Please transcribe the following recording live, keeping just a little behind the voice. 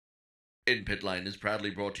In Pit Lane is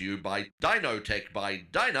proudly brought to you by Dynotech by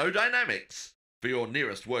Dyno Dynamics. For your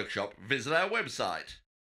nearest workshop, visit our website.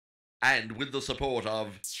 And with the support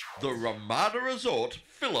of the Ramada Resort,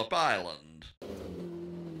 Phillip Island.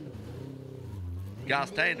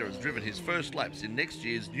 Garth Tander has driven his first laps in next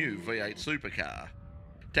year's new V8 Supercar.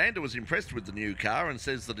 Tander was impressed with the new car and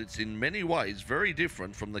says that it's in many ways very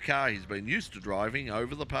different from the car he's been used to driving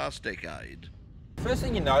over the past decade. First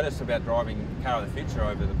thing you notice about driving the car of the future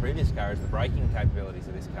over the previous car is the braking capabilities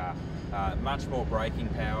of this car. Much more braking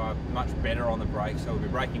power, much better on the brakes, so we'll be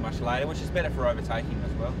braking much later, which is better for overtaking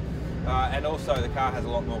as well. And also the car has a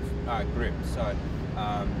lot more grip, so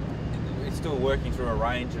it's still working through a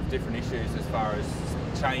range of different issues as far as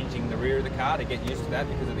changing the rear of the car to get used to that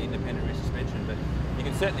because of the independent rear suspension, but you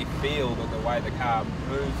can certainly feel that the way the car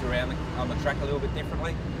moves around on the track a little bit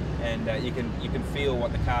differently, and you can feel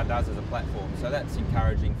what the car does as a platform. So that's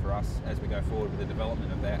encouraging for us as we go forward with the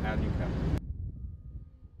development of our new car.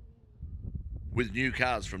 With new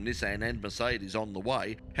cars from Nissan and Mercedes on the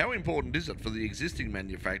way, how important is it for the existing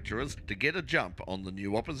manufacturers to get a jump on the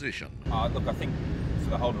new opposition? Look, I think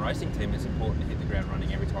for the Holden Racing Team it's important to hit the ground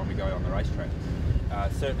running every time we go on the racetrack.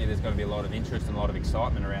 Certainly there's going to be a lot of interest and a lot of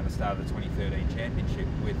excitement around the start of the 2013 championship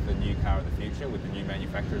with the new car of the future, with the new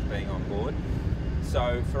manufacturers being on board.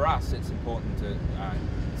 So for us it's important to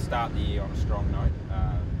start the year on a strong note,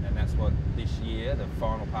 and that's what this year, the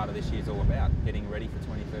final part of this year, is all about, getting ready for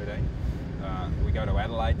 2013. We go to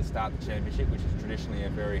Adelaide to start the championship, which is traditionally a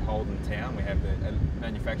very Holden town. We have the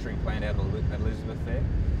manufacturing plant out at Elizabeth there,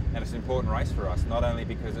 and it's an important race for us, not only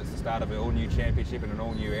because it's the start of an all-new championship and an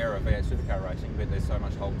all-new era of V8 Supercar racing, but there's so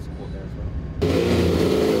much Holden support there as well.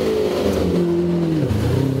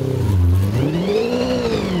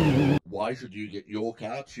 Why should you get your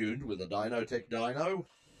car tuned with a Dynotech dyno?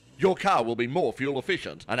 Your car will be more fuel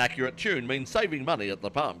efficient. An accurate tune means saving money at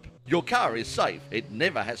the pump. Your car is safe. It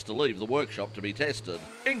never has to leave the workshop to be tested.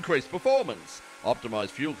 Increased performance, optimised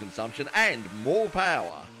fuel consumption and more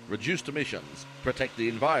power. Reduced emissions. Protect the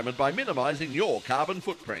environment by minimising your carbon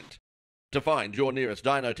footprint. To find your nearest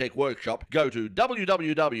Dynotech workshop, go to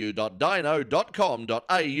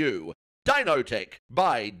www.dyno.com.au. Dynotech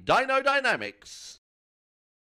by Dyno Dynamics.